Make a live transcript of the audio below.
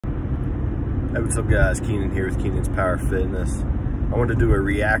Hey, what's up guys, Keenan here with Keenan's Power Fitness. I wanted to do a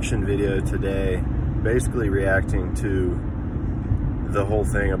reaction video today, basically reacting to the whole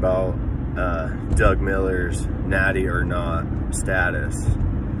thing about Doug Miller's natty or not status.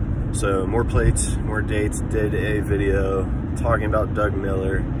 So More Plates, More Dates did a video talking about Doug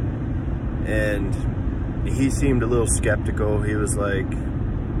Miller, and he seemed a little skeptical. He was like,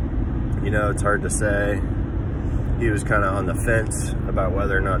 you know, it's hard to say. He was kind of on the fence about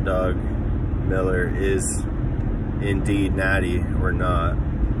whether or not Doug Miller is indeed natty or not.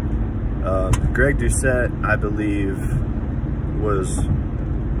 Greg Doucette, I believe, was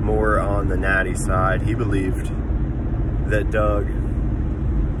more on the natty side. He believed that Doug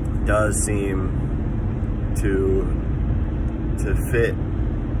does seem to fit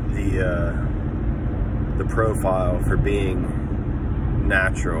the profile for being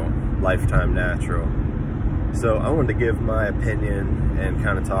natural, lifetime natural. So I wanted to give my opinion and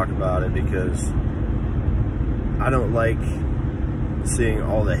kind of talk about it because I don't like seeing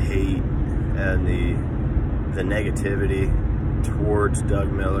all the hate and the negativity towards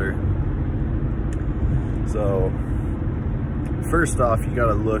Doug Miller. So first off, you got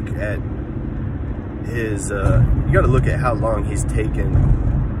to look at how long he's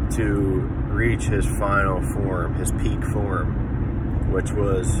taken to reach his final form, his peak form, which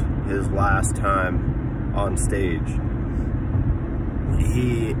was his last time on stage.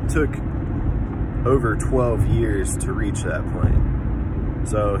 He took over 12 years to reach that point.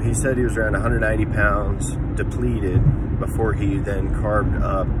 So he said he was around 190 pounds, depleted, before he then carved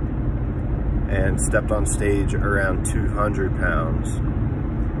up and stepped on stage around 200 pounds.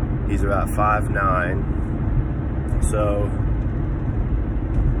 He's about 5'9". So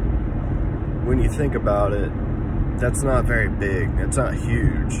when you think about it, that's not very big. It's not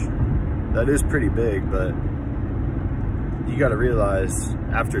huge. That is pretty big, but you got to realize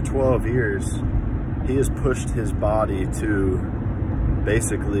after 12 years, he has pushed his body to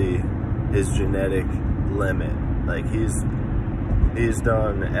basically his genetic limit. Like he's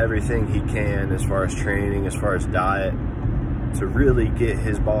done everything he can as far as training, as far as diet, to really get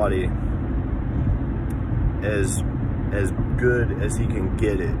his body as good as he can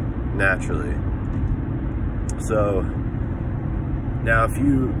get it naturally. So now if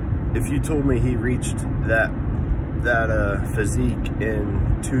you told me he reached that physique in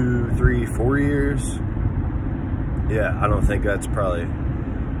 2, 3, 4 years, yeah, I don't think that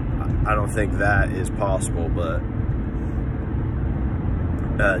is possible. But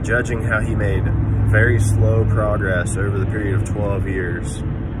judging how he made very slow progress over the period of 12 years,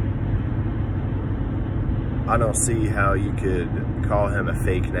 I don't see how you could call him a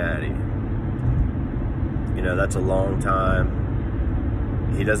fake natty. You know, that's a long time.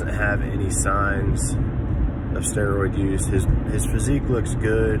 He doesn't have any signs of steroid use. His physique looks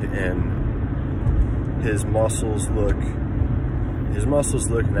good, and his muscles look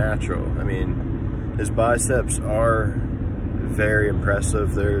natural. I mean, his biceps are very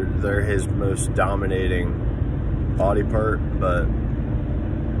impressive. They're his most dominating body part, but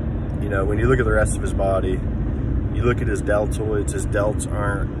you know, when you look at the rest of his body, you look at his deltoids, his delts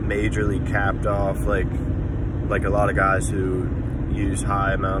aren't majorly capped off like a lot of guys who use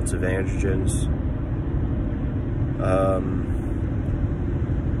high amounts of androgens.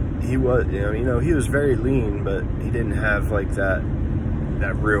 He was, he was very lean, but he didn't have like that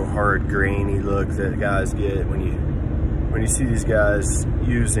real hard grainy look that guys get when you see these guys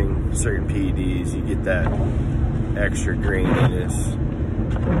using certain PEDs. You get that extra graininess.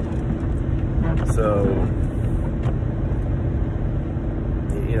 So,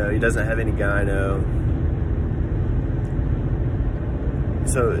 you know, he doesn't have any gyno.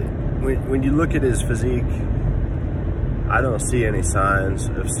 So when you look at his physique, I don't see any signs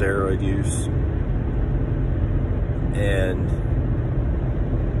of steroid use. And,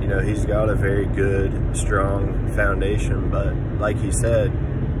 you know, he's got a very good, strong foundation. But like he said,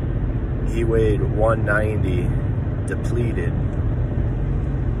 he weighed 190 depleted.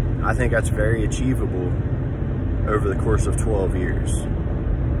 I think that's very achievable over the course of 12 years.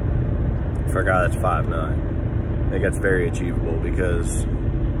 For a guy that's 5'9". I think that's very achievable because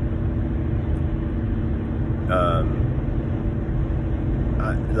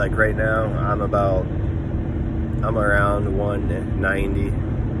like right now, I'm around 190.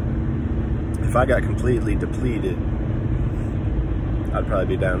 If I got completely depleted, I'd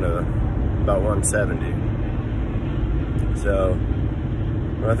probably be down to about 170. So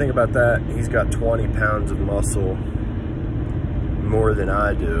when I think about that, he's got 20 pounds of muscle more than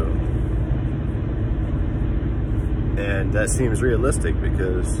I do. And that seems realistic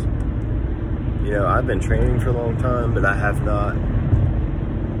because, you know, I've been training for a long time, but I have not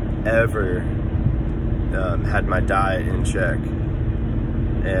ever had my diet in check.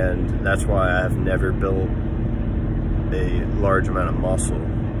 And that's why I have never built a large amount of muscle.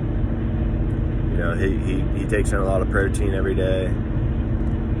 You know, he takes in a lot of protein every day.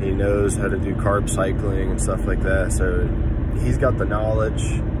 He knows how to do carb cycling and stuff like that. So he's got the knowledge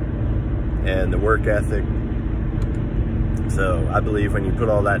and the work ethic. So I believe when you put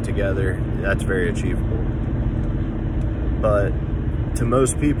all that together, that's very achievable. But to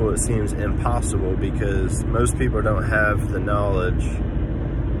most people, it seems impossible because most people don't have the knowledge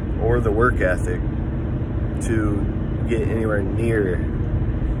or the work ethic to get anywhere near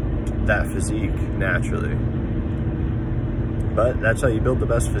that physique naturally. But that's how you build the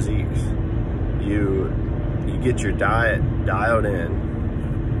best physiques. You get your diet dialed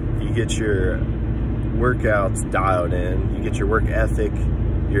in, you get your workouts dialed in, you get your work ethic,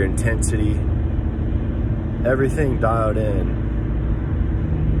 your intensity, everything dialed in,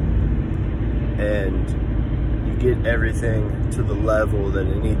 and you get everything to the level that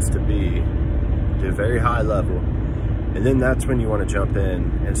it needs to be, to a very high level. And then that's when you want to jump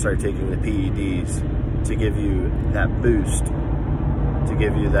in and start taking the PEDs to give you that boost, to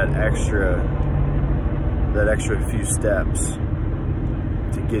give you that extra few steps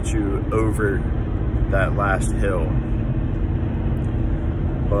to get you over that last hill.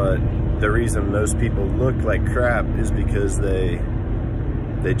 But the reason most people look like crap is because they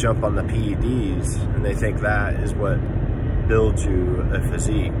jump on the PEDs and they think that is what builds you a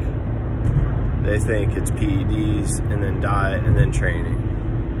physique. They think it's PEDs and then diet and then training.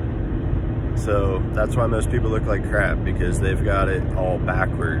 So that's why most people look like crap, because they've got it all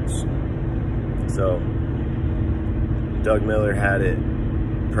backwards. So Doug Miller had it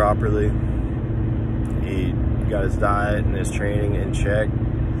properly. He got his diet and his training in check,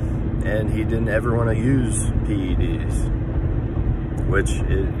 and he didn't ever want to use PEDs, which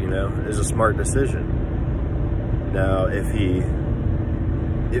is, you know, is a smart decision. Now, if he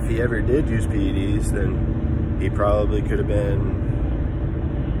ever did use PEDs, then he probably could have been,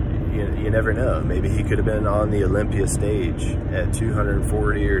 you never know, maybe he could have been on the Olympia stage at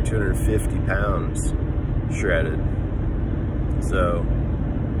 240 or 250 pounds shredded. So,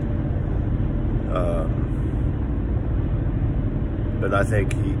 but I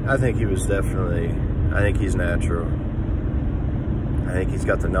think he was definitely, I think he's natural. I think he's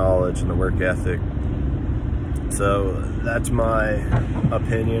got the knowledge and the work ethic. So that's my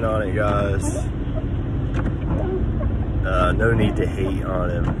opinion on it, guys. No need to hate on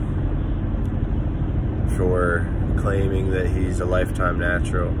him for claiming that he's a lifetime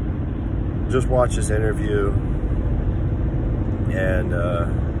natural. Just watch his interview and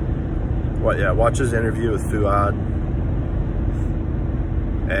watch his interview with Fuad,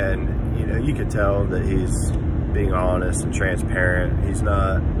 and you know, you could tell that he's being honest and transparent. He's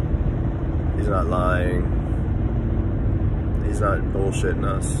not lying. He's not bullshitting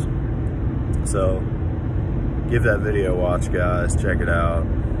us. So give that video a watch, guys. Check it out.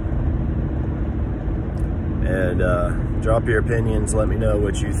 And drop your opinions. Let me know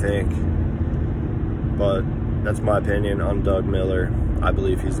what you think. But that's my opinion on Doug Miller. I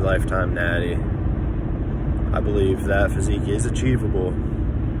believe he's a lifetime natty. I believe that physique is achievable,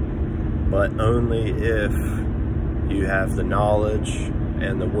 but only if you have the knowledge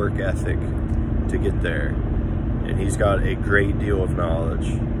and the work ethic to get there. And he's got a great deal of knowledge,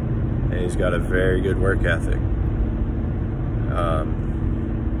 and he's got a very good work ethic.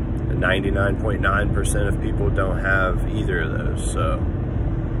 99.9% of people don't have either of those, so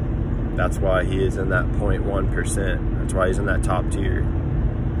that's why he is in that 0.1%. That's why he's in that top tier.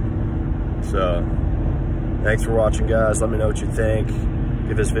 So thanks for watching, guys. Let me know what you think.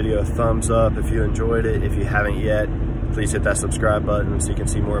 Give this video a thumbs up if you enjoyed it. If you haven't yet, please hit that subscribe button so you can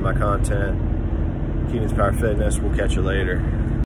see more of my content. Keenan's Power Fitness. We'll catch you later.